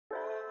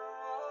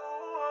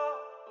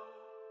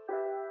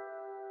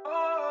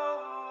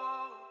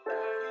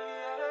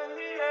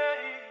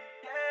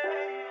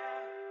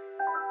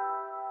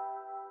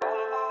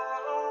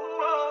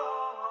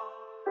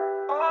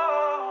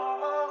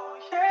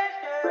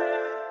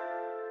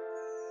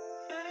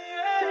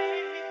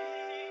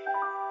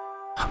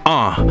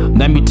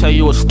Let me tell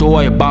you a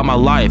story about my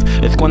life.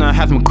 It's gonna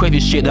have some crazy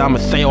shit that I'ma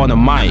say on the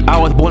mic. I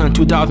was born in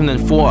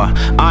 2004.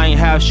 I ain't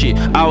have shit.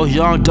 I was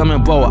young, dumb,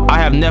 and broke. I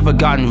have never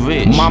gotten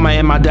rich. Mama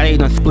and my daddy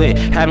done split.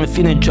 Haven't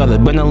seen each other.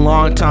 Been a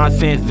long time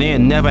since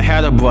then. Never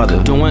had a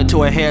brother. Done went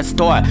to a head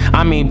start.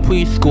 I mean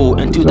preschool.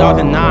 In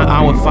 2009,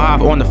 I was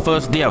 5 on the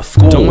first day of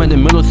school. Done went to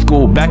middle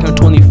school back in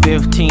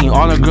 2015.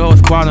 All the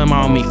girls crowding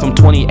around me from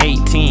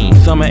 2018.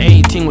 Summer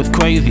 18 was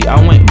crazy.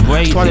 I went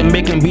crazy. Started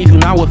making beats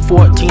when I was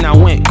 14. I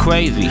went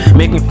crazy.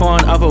 Making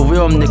fun of a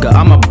real nigga.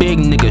 I'm a big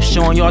nigga.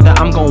 Showing y'all that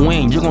I'm gon'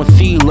 win. You gon'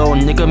 see, little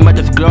nigga. Met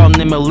this girl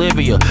named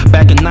Olivia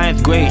back in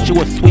 9th grade. She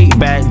was sweet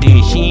back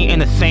then. She ain't in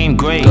the same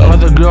grade. The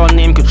other girl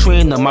named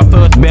Katrina. My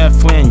first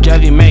best friend,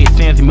 Jazzy May,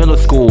 since middle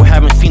school.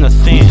 Haven't seen her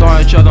since. We saw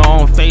each other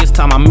on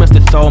FaceTime. I missed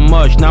it so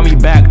much. Now we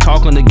back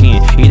talking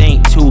again. It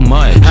ain't too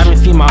much. Haven't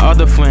seen my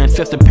other friends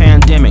since the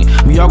pandemic.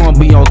 We all gonna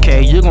be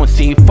okay. You gon'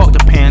 see. Fuck the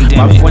pandemic.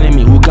 My friend and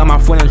me, who got my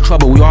friend in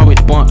trouble. We always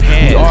bump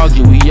heads. We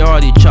argue. We yell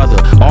at each other.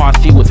 All I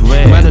see was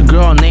red. Met a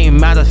girl named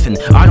Madison.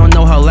 I don't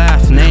know her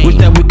last name. We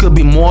said we could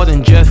be more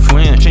than just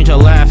friends. Change her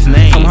last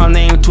name from her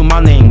name to my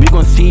name. We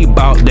gon' see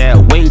about that.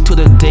 Wait till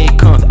the day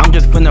comes. I'm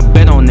just finna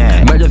bet on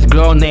that. Met this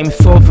girl named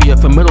Sophia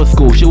from middle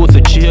school. She was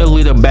a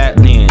cheerleader back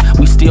then.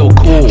 We still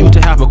cool. Used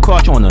to have a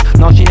crush on her.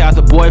 Now she has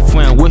a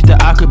boyfriend. Wish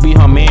that I could be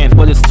her man,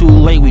 but it's too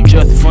late. We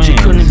just friends. She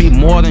couldn't be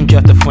more than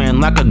just a friend,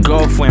 like a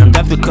girlfriend.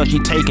 That's because she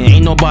taken.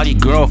 Ain't nobody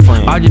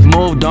girlfriend. I just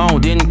moved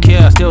on. Didn't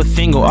care. Still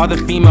single. Other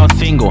female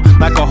single.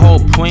 Like a whole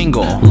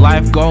Pringle.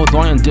 Life goes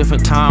on in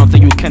different times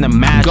that you can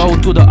imagine. Go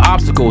through the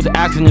obstacles.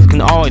 Accidents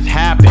can always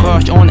happen.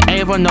 Crush on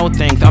Ava, no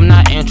thanks. I'm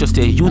not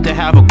interested. Used to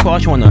have a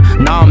crush on her.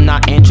 Now I'm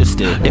not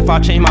interested. If I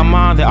change my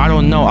mind, then I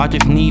don't know. I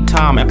just need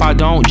time. If I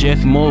don't,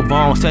 just move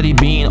on. Steady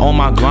being on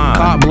my grind.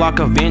 Cop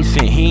blocker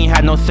Vincent. He ain't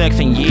had no sex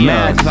in years.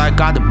 Mad cause I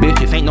got the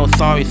bitches. Ain't no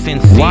sorry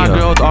sincere. Why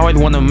girls always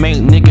wanna make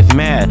niggas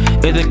mad?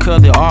 Is it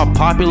cause they all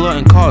popular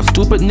and called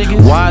stupid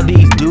niggas? Why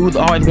these dudes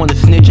always wanna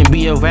snitch and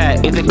be a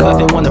rat? Is it cause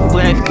they wanna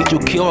flex, get you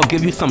killed, or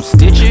give you some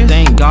stitches?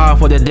 Thank God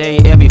for the day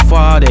every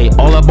Friday.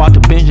 All about the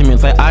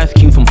Benjamins like Ice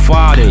Cube from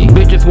Friday.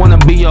 Bitches wanna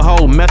be a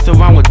hoe, mess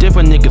around with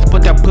different niggas.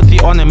 Put that pussy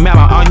on the map.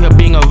 I'm out here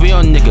being a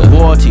real nigga.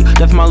 Royalty,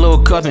 that's my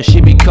little cousin,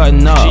 she be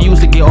cutting up. She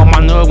used to get on my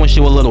nerve when she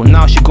was little,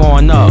 now she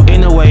going up.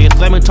 Anyways,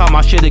 let me talk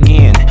my shit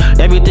again.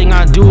 Everything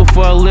I do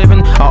for a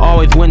living, I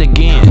always win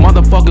again.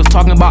 Motherfuckers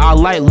talking about I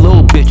like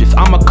little bitches.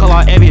 I'ma call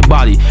out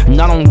everybody, and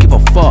I don't give a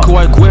fuck.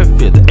 Corey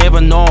Griffith,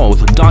 Evan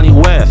Knowles, Donnie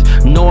West,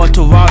 Noah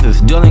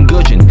Terrazas, Dylan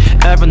Goodgeon,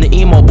 Evan the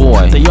emo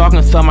boy. They y'all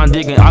can suck my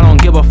dick and I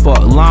don't give a fuck.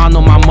 Lying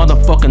on my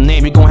motherfucking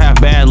name, you gon' have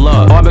bad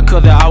luck. All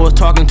because I was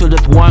talking to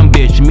this one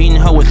bitch, me and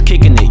her was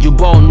kicking it. You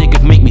both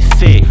niggas make me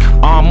sick.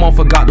 I almost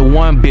forgot the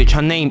one bitch,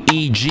 her name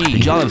E.G.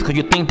 Jealous cause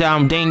you think that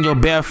I'm dating your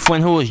best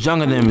friend who is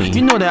younger than me.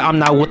 You know that I'm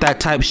not with that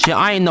type shit.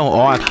 I ain't no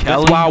R. Kelly.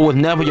 That's why I was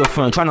never your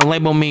friend. Trying to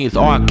label me as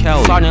R.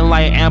 Kelly. Starting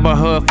like Amber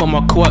Heard from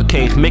a court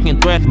case. Making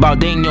threats about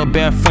dating your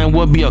best friend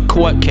would be a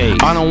court case.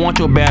 I don't want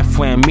your best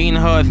friend. Me and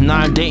her is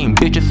not dating.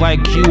 Bitches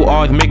like you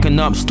always making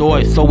up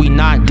stories, so we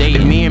not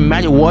dating. If me and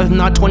Maddie was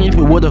not 20s,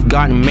 we would have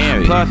gotten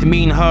married. Plus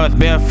me and her is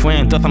best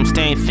friends, thus I'm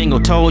staying single.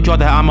 Told y'all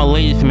that I'm a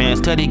ladies man,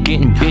 steady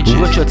getting bitches.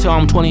 Richer till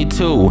I'm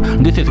 22.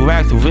 This is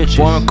Rax Rich.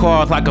 Foreign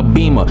cars like a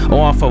Beamer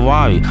or a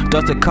Ferrari.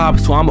 Dust the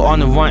cops, so I'm on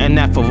the run in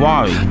that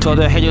Ferrari. Told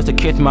the haters to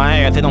kiss my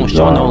ass, they don't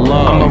show no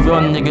love. I'm a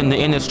real nigga in the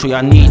industry,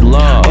 I need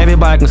love.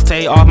 Everybody can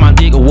stay off my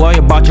dick or worry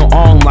about your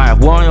own life.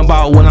 Worrying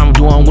about what I'm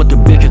doing with the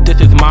bitches,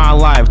 this is my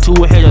life. Two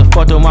haters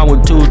fucked around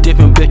with two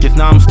different bitches.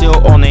 Now I'm still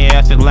on their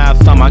ass, and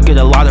last summer I get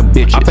a lot of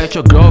bitches. I bet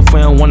your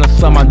girlfriend wanna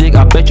suck my dick.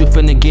 I bet you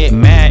finna get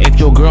mad if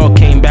your girl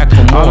came back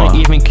for more. I don't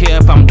even care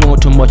if I'm doing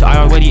too much, I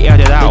already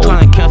aired it out. They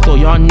tryna cancel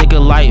y'all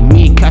nigga like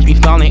me, catch me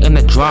falling in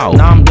the drought.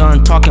 Now I'm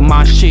done talking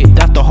my shit,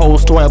 that's the whole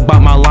story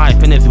about my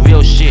life, and it's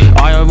real shit.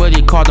 I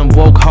already called them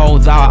broke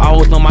hoes out, I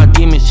was on my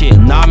demon shit.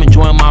 Now I'm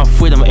enjoying my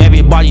freedom,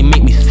 everybody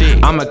make me sick.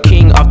 I'm a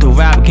king of the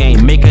rap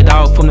game, make it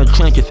out from the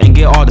trenches and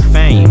get all the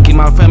fame. Get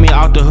my family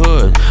out the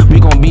hood, we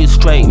gon' be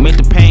straight, make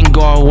the pain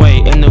go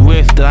away, and the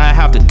risk that I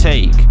have to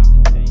take.